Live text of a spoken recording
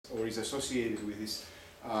or is associated with this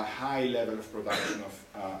high level of production of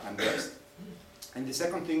unrest. And the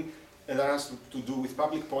second thing that has to do with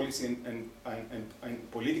public policy and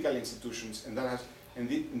political institutions, and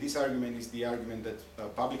this argument is the argument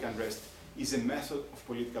that public unrest is a method of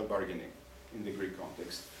political bargaining in the Greek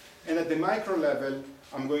context. And at the micro level,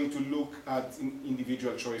 I'm going to look at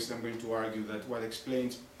individual choice. I'm going to argue that what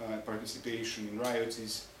explains participation in riots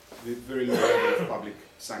is the very low level of public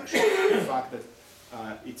sanction. The fact that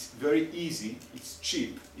it's very easy, it's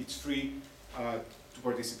cheap, it's free to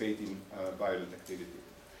participate in violent activity.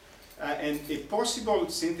 And a possible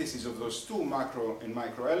synthesis of those two macro and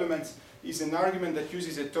micro elements is an argument that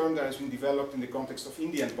uses a term that has been developed in the context of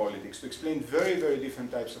Indian politics to explain very, very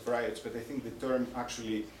different types of riots, but I think the term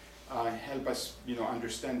actually help us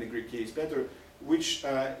understand the Greek case better, which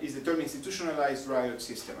is the term institutionalized riot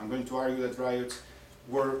system. I'm going to argue that riots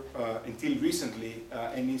were, until recently,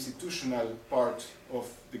 an institutional part of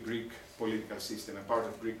the Greek political system, a part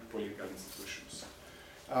of Greek political institutions.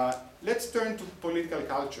 Let's turn to political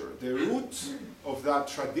culture. The root of that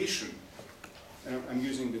tradition, and I'm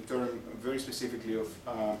using the term very specifically of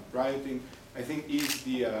rioting, I think is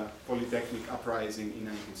the Polytechnic Uprising in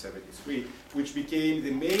 1973, which became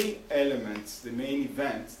the main element, the main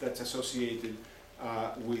event that's associated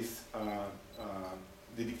with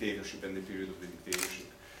the dictatorship and the period of the dictatorship.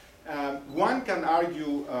 One can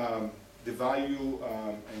argue the value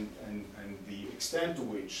and the extent to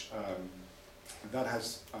which that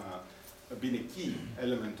has been a key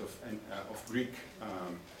element of Greek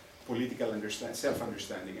political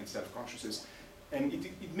self-understanding and self-consciousness. And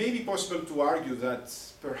it may be possible to argue that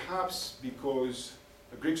perhaps because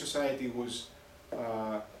Greek society was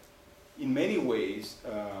in many ways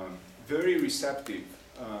very receptive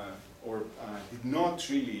or did not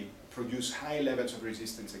really produce high levels of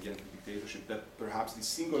resistance against the dictatorship, that perhaps this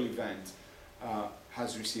single event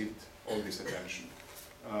has received all this attention.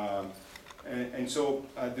 And so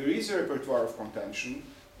there is a repertoire of contention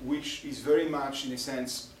which is very much, in a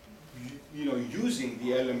sense, using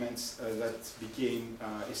the elements that became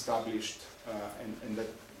established and that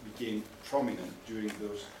became prominent during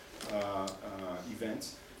those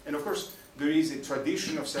events. And of course, there is a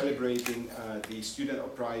tradition of celebrating the student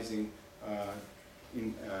uprising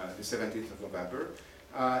in the 17th of November.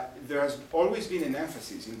 There has always been an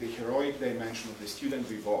emphasis in the heroic dimension of the student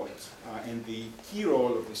revolt and the key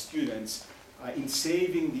role of the students in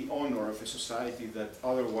saving the honor of a society that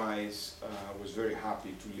otherwise was very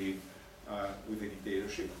happy to live with the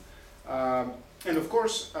dictatorship. And of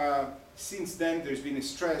course, since then there's been a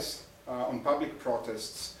stress on public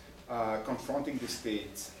protests confronting the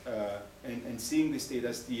state and seeing the state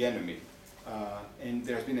as the enemy. And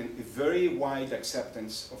there's been a very wide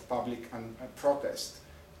acceptance of public protest,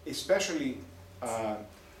 especially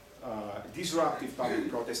disruptive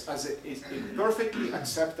public protest, as a perfectly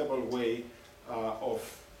acceptable way of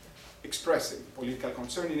expressing political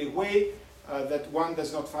concern in a way that one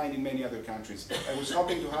does not find in many other countries. I was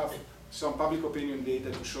hoping to have some public opinion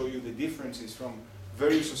data to show you the differences from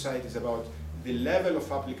various societies about the level of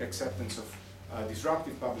public acceptance of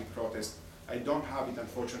disruptive public protest. I don't have it,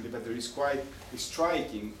 unfortunately, but there is quite a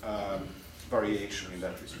striking variation in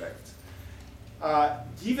that respect.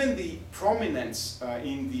 Given the prominence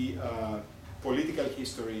in the political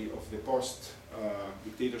history of the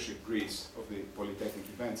post-dictatorship Greece, of the Polytechnic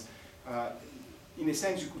events, in a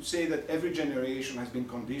sense you could say that every generation has been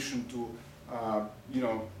conditioned to,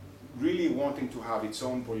 really wanting to have its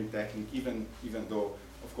own Polytechnic, even though,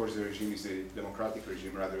 of course, the regime is a democratic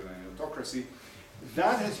regime rather than an autocracy.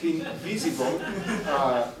 That has been visible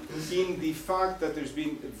in the fact that there's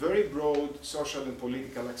been very broad social and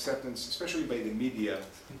political acceptance, especially by the media,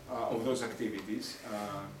 of those activities.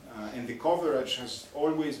 And the coverage has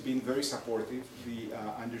always been very supportive. The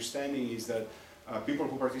understanding is that people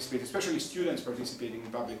who participate, especially students participating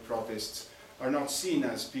in public protests, are not seen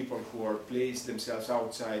as people who are placed themselves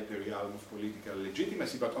outside the realm of political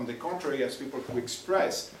legitimacy, but on the contrary, as people who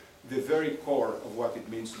express the very core of what it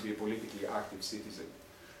means to be a politically active citizen.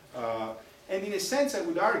 And in a sense, I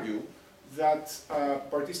would argue that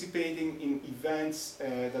participating in events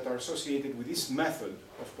that are associated with this method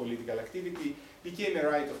of political activity became a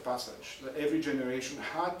rite of passage. That every generation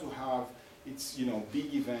had to have its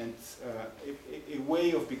big event, a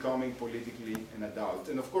way of becoming politically an adult.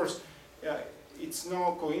 And of course, it's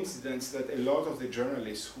no coincidence that a lot of the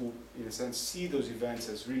journalists who, in a sense, see those events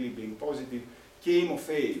as really being positive came of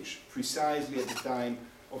age precisely at the time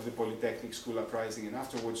of the Polytechnic School uprising and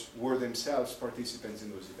afterwards were themselves participants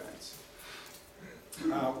in those events.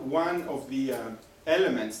 One of the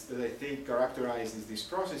elements that I think characterizes this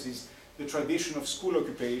process is the tradition of school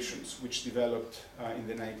occupations, which developed in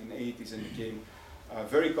the 1980s and became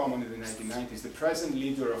very common in the 1990s. The present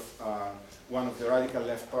leader of one of the radical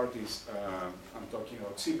left parties, I'm talking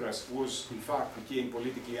about Tsipras, became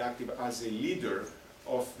politically active as a leader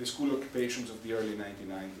of the school occupations of the early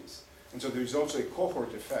 1990s. And so there is also a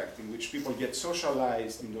cohort effect in which people get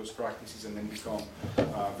socialized in those practices and then become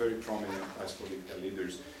very prominent as political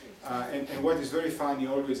leaders. And what is very funny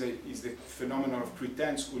always is the phenomenon of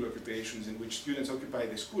pretend school occupations, in which students occupy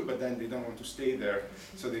the school, but then they don't want to stay there,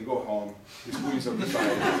 so they go home. The school is occupied. So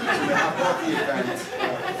they have all the events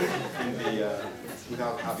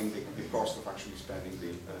without having the cost of actually spending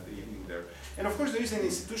the evening there. And of course, there is an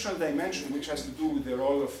institutional dimension which has to do with the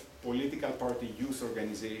role of political party youth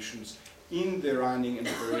organizations in the running and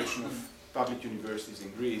operation of public universities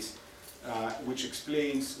in Greece. Which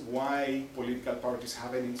explains why political parties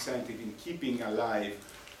have an incentive in keeping alive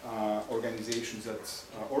organizations that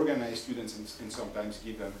organize students and sometimes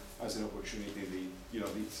give them as an opportunity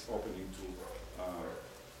this opening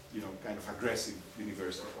to kind of aggressive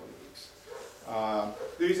university politics.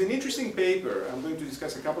 There is an interesting paper. I'm going to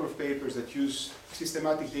discuss a couple of papers that use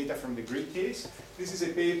systematic data from the Greek case. This is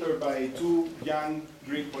a paper by two young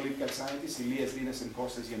Greek political scientists, Ilias Linas and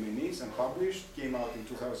Kostas Yemenis, unpublished, came out in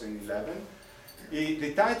 2011.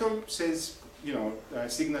 The title says,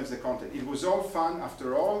 signals the content. It was all fun,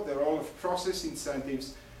 after all, the role of process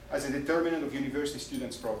incentives as a determinant of university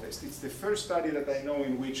students' protest. It's the first study that I know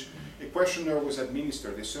in which a questionnaire was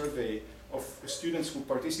administered, a survey of students who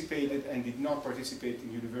participated and did not participate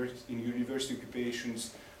in university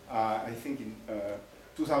occupations, I think in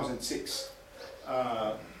 2006,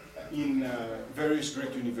 in various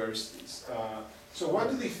Greek universities. So what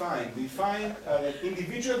do they find? They find that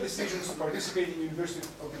individual decisions to participate in university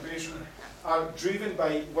occupation are driven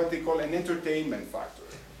by what they call an entertainment factor.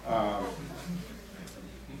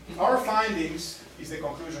 Our findings, is the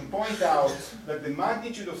conclusion, point out that the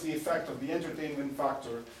magnitude of the effect of the entertainment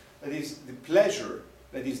factor, that is the pleasure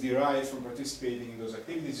that is derived from participating in those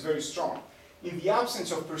activities, is very strong. In the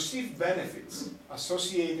absence of perceived benefits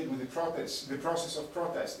associated with the process of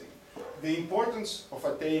protesting, the importance of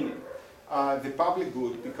attaining the public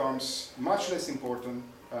good becomes much less important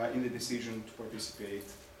in the decision to participate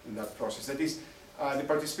in that process. That is, the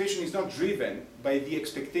participation is not driven by the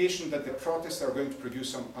expectation that the protests are going to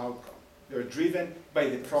produce some outcome. They're driven by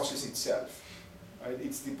the process itself. Right?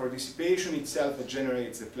 It's the participation itself that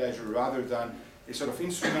generates the pleasure rather than a sort of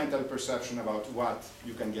instrumental perception about what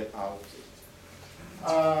you can get out of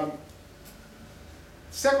it.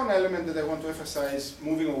 Second element that I want to emphasize,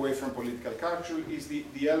 moving away from political culture, is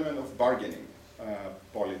the element of bargaining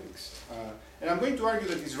politics. And I'm going to argue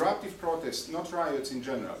that disruptive protests, not riots in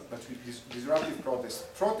general, but disruptive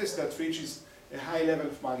protests that reaches a high level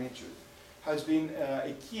of magnitude, has been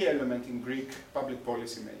a key element in Greek public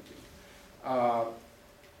policy making.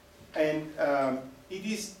 It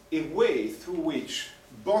is a way through which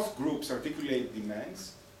both groups articulate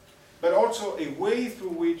demands, but also a way through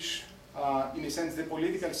which, in a sense, the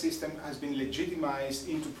political system has been legitimized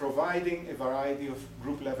into providing a variety of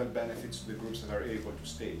group-level benefits to the groups that are able to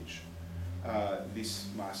stage these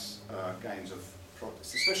mass kinds of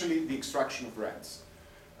protests, especially the extraction of rents.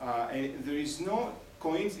 And there is no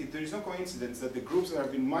coincidence that the groups that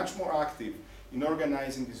have been much more active in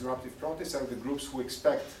organizing disruptive protests are the groups who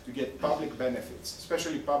expect to get public benefits,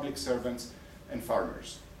 especially public servants and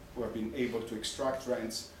farmers, who have been able to extract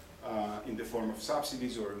rents in the form of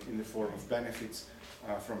subsidies or in the form of benefits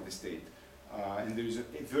from the state. And there is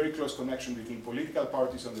a very close connection between political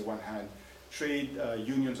parties on the one hand, trade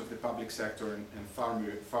unions of the public sector and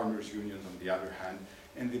farmers unions on the other hand.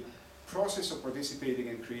 And the process of participating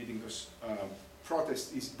and creating those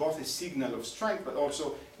protests is both a signal of strength, but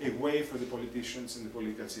also a way for the politicians and the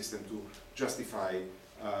political system to justify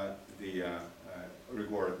the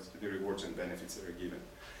rewards and benefits that are given.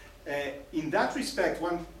 In that respect,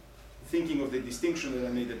 one thinking of the distinction that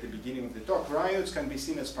I made at the beginning of the talk, riots can be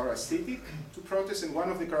seen as parasitic to protests, and one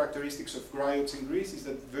of the characteristics of riots in Greece is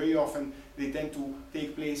that very often they tend to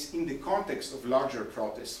take place in the context of larger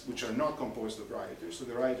protests, which are not composed of rioters. So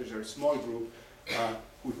the rioters are a small group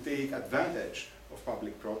who take advantage of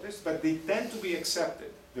public protests, but they tend to be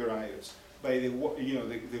accepted, the riots, by the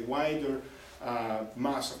wider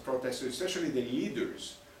mass of protesters, especially the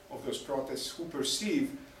leaders of those protests, who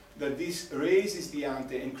perceive that this raises the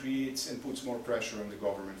ante and creates and puts more pressure on the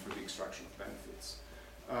government for the extraction of benefits.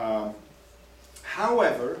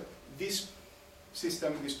 However, this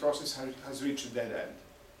process has reached a dead end.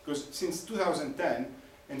 Because since 2010,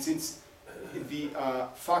 and since the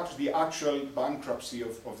actual bankruptcy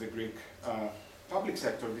of the Greek public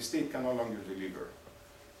sector, the state can no longer deliver.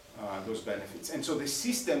 those benefits. And so the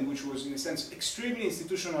system, which was in a sense extremely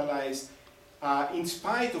institutionalized, in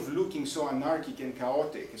spite of looking so anarchic and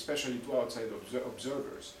chaotic, especially to outside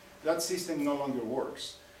observers, that system no longer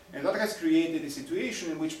works. And that has created a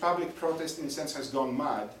situation in which public protest, in a sense, has gone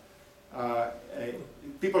mad.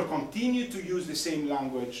 People continue to use the same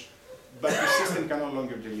language, but the system can no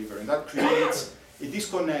longer deliver. And that creates a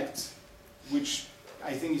disconnect, which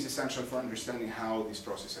I think is essential for understanding how this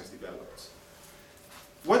process has developed.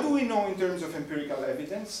 What do we know in terms of empirical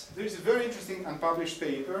evidence? There is a very interesting unpublished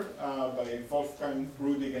paper by Wolfgang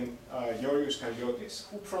Rudig and Stathis Kalyvas,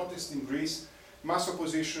 who protest in Greece, mass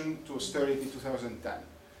opposition to austerity 2010.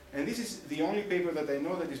 And this is the only paper that I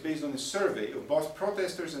know that is based on a survey of both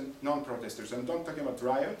protesters and non-protesters. I'm not talking about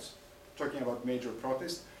riots, I'm talking about major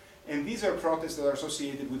protests. And these are protests that are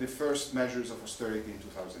associated with the first measures of austerity in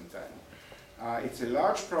 2010. It's a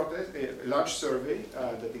large protest, a large survey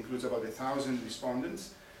that includes about 1,000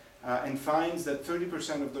 respondents, and finds that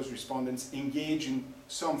 30% of those respondents engage in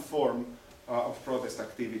some form of protest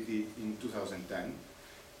activity in 2010.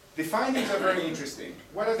 The findings are very interesting.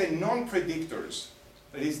 What are the non-predictors?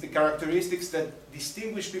 That is, the characteristics that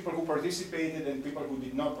distinguish people who participated and people who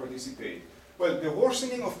did not participate. Well, the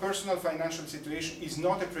worsening of personal financial situation is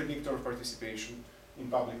not a predictor of participation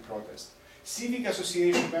in public protest. Civic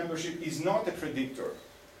association membership is not a predictor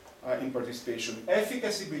in participation.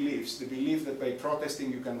 Efficacy beliefs, the belief that by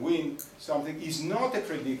protesting you can win something, is not a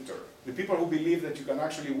predictor. The people who believe that you can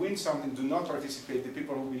actually win something do not participate. The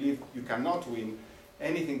people who believe you cannot win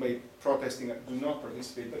anything by protesting do not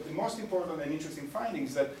participate. But the most important and interesting finding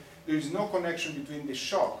is that there is no connection between the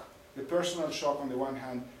shock, the personal shock on the one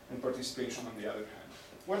hand, and participation on the other hand.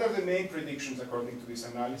 What are the main predictions according to this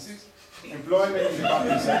analysis? Employment in the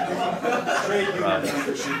public sector, trade union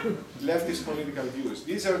membership, leftist political views.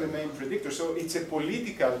 These are the main predictors. So it's a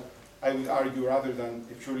political, I would argue, rather than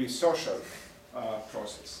a purely social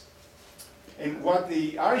process. And what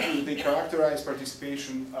they argue, they characterize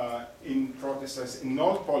participation in protests as a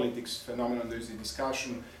non-politics phenomenon. There's a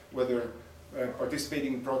discussion whether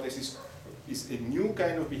participating in protests is a new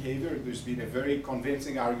kind of behavior. There's been a very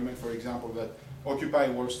convincing argument, for example, that Occupy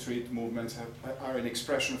Wall Street movements are an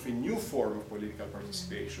expression of a new form of political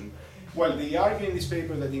participation. Well, they argue in this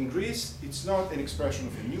paper that in Greece, it's not an expression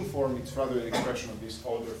of a new form, it's rather an expression of this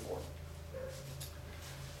older form.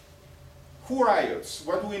 Who riots?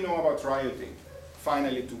 What do we know about rioting?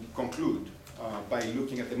 Finally, to conclude, by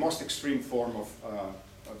looking at the most extreme form of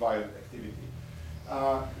violent activity.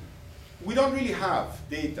 We don't really have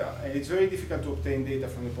data, and it's very difficult to obtain data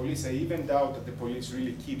from the police. I even doubt that the police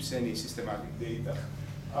really keeps any systematic data.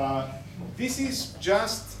 This is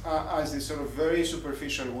just as a sort of very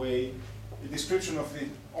superficial way, a description of the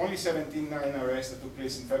only 17 arrests that took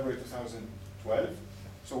place in February 2012.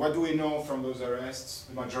 So what do we know from those arrests?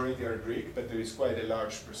 The majority are Greek, but there is quite a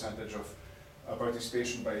large percentage of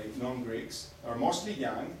participation by non-Greeks, are mostly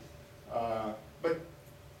young, but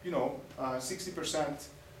 60%,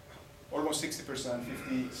 almost 60%,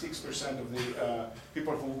 56% of the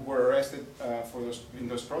people who were arrested in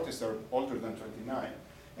those protests are older than 29.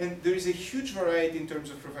 And there is a huge variety in terms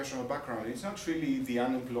of professional background. It's not really the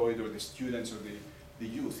unemployed or the students or the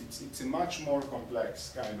youth. It's a much more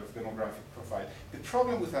complex kind of demographic profile. The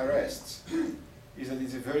problem with arrests is that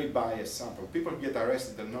it's a very biased sample. People who get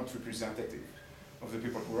arrested are not representative of the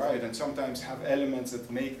people who riot, and sometimes have elements that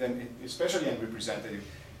make them especially unrepresentative.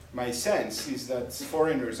 My sense is that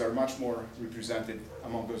foreigners are much more represented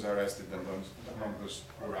among those arrested than among those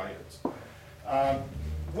who riot.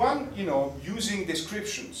 One, using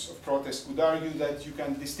descriptions of protests could argue that you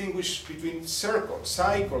can distinguish between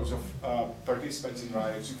cycles of participants in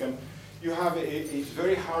riots. You have a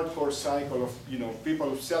very hardcore cycle of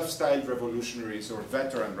people, self-styled revolutionaries or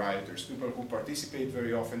veteran rioters, people who participate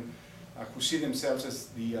very often, who see themselves as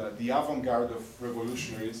the avant-garde of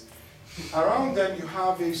revolutionaries. Around them you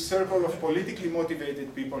have a circle of politically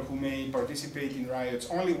motivated people who may participate in riots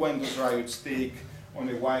only when those riots take on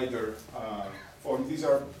a wider form. These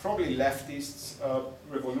are probably leftists,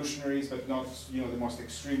 revolutionaries, but not the most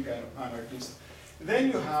extreme kind of anarchists.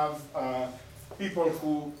 Then you have people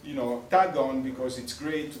who tag on because it's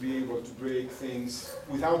great to be able to break things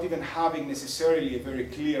without even having necessarily a very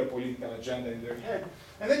clear political agenda in their head.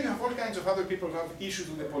 And then you have all kinds of other people who have issues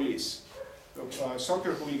with the police.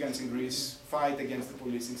 Soccer hooligans in Greece fight against the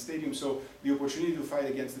police in stadiums, so the opportunity to fight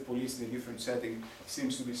against the police in a different setting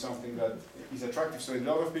seems to be something that is attractive. So a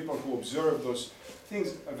lot of people who observe those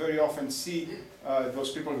things very often see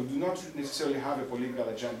those people who do not necessarily have a political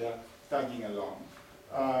agenda tagging along.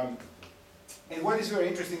 And what is very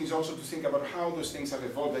interesting is also to think about how those things have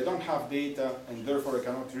evolved. I don't have data, and therefore I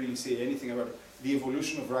cannot really say anything about the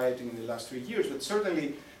evolution of rioting in the last 3 years, but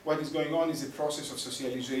certainly what is going on is a process of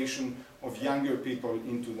socialization of younger people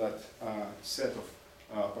into that set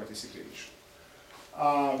of participation.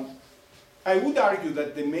 I would argue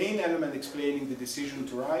that the main element explaining the decision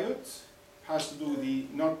to riot has to do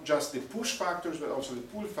with not just the push factors, but also the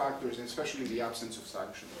pull factors, and especially the absence of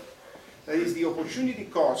sanction. That is, the opportunity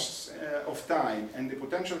costs of time and the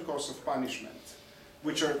potential costs of punishment,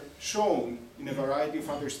 which are shown in a variety of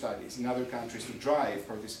other studies in other countries to drive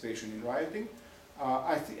participation in rioting,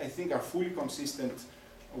 I think are fully consistent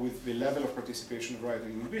with the level of participation of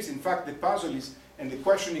rioting in Greece. In fact, the puzzle is, and the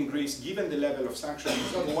question in Greece, given the level of sanctions,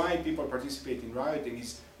 is not why people participate in rioting,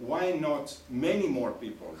 is why not many more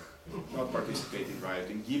people not participate in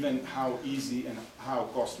rioting, given how easy and how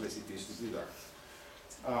costless it is to do that.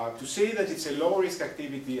 To say that it's a low-risk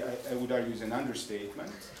activity, I would argue, is an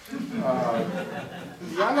understatement.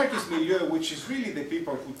 The anarchist milieu, which is really the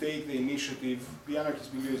people who take the initiative, the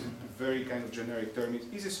anarchist milieu is a very kind of generic term,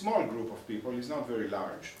 is a small group of people, it's not very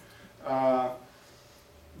large. What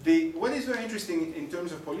is very interesting in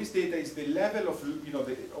terms of police data is the level of,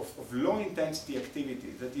 of low-intensity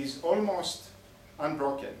activity that is almost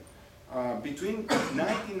unbroken. Between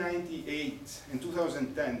 1998 and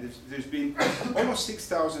 2010, there's been almost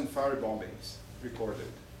 6,000 firebombings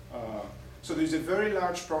recorded. So there's a very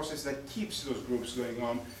large process that keeps those groups going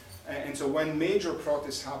on. And so when major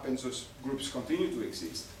protests happen, those groups continue to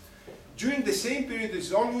exist. During the same period,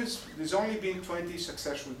 there's only been 20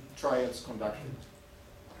 successful trials conducted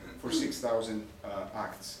for 6,000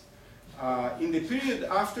 acts. In the period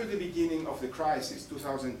after the beginning of the crisis,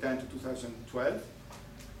 2010 to 2012,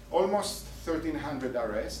 almost 1,300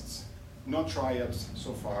 arrests, no trials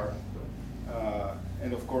so far,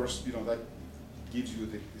 and of course, that gives you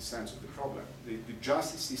the sense of the problem. The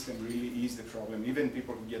justice system really is the problem. Even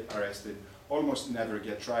people who get arrested almost never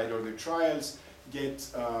get tried, or the trials get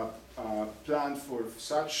planned for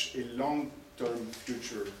such a long-term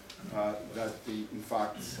future that they, in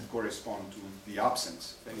fact, correspond to the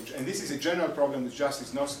absence. And this is a general problem with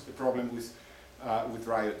justice, not a problem with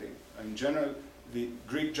rioting. In general, the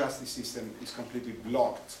Greek justice system is completely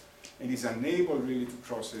blocked and is unable really to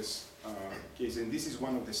process cases. And this is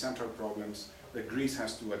one of the central problems that Greece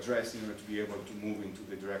has to address in order to be able to move into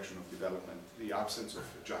the direction of development, the absence of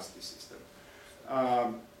a justice system.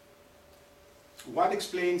 What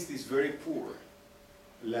explains this very poor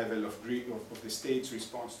level of the state's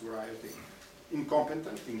response to rioting?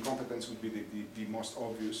 Incompetence would be the most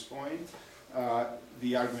obvious point.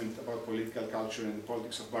 The argument about political culture and the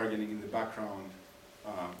politics of bargaining in the background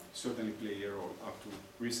certainly play a role, up to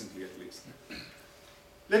recently at least.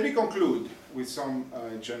 Let me conclude with some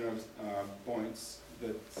general points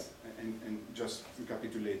and just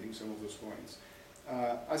recapitulating some of those points.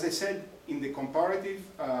 As I said, in the comparative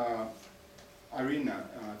arena,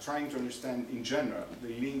 trying to understand in general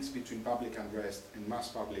the links between public unrest and mass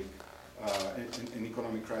public and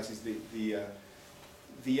economic crisis,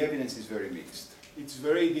 the evidence is very mixed. It's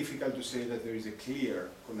very difficult to say that there is a clear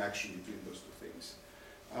connection between those two things.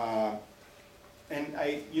 And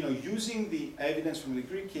using the evidence from the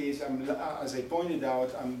Greek case, as I pointed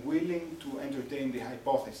out, I'm willing to entertain the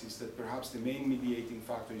hypothesis that perhaps the main mediating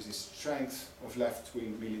factor is the strength of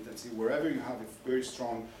left-wing militancy. Wherever you have a very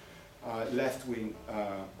strong left-wing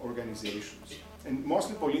organizations, and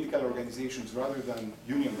mostly political organizations rather than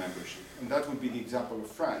union membership. And that would be the example of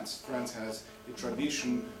France. France has a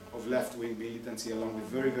tradition of left-wing militancy along with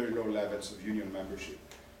very, very low levels of union membership.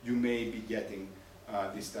 You may be getting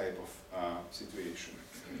this type of situation.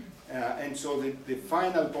 And so the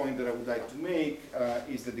final point that I would like to make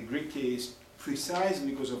is that the Greek case, precisely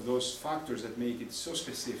because of those factors that make it so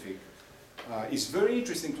specific, is very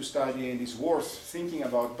interesting to study and is worth thinking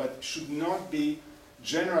about, but should not be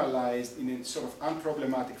generalized in a sort of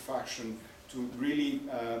unproblematic fashion to really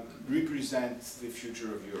represent the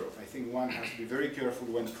future of Europe. I think one has to be very careful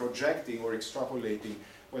when projecting or extrapolating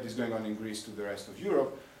what is going on in Greece to the rest of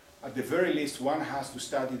Europe. At the very least, one has to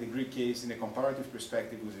study the Greek case in a comparative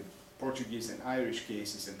perspective with the Portuguese and Irish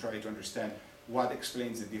cases and try to understand what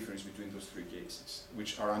explains the difference between those three cases,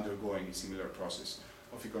 which are undergoing a similar process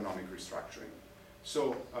of economic restructuring.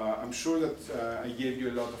 So I'm sure that I gave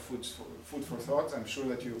you a lot of food for thought. I'm sure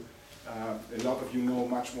that a lot of you know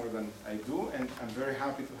much more than I do, and I'm very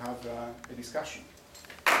happy to have a discussion.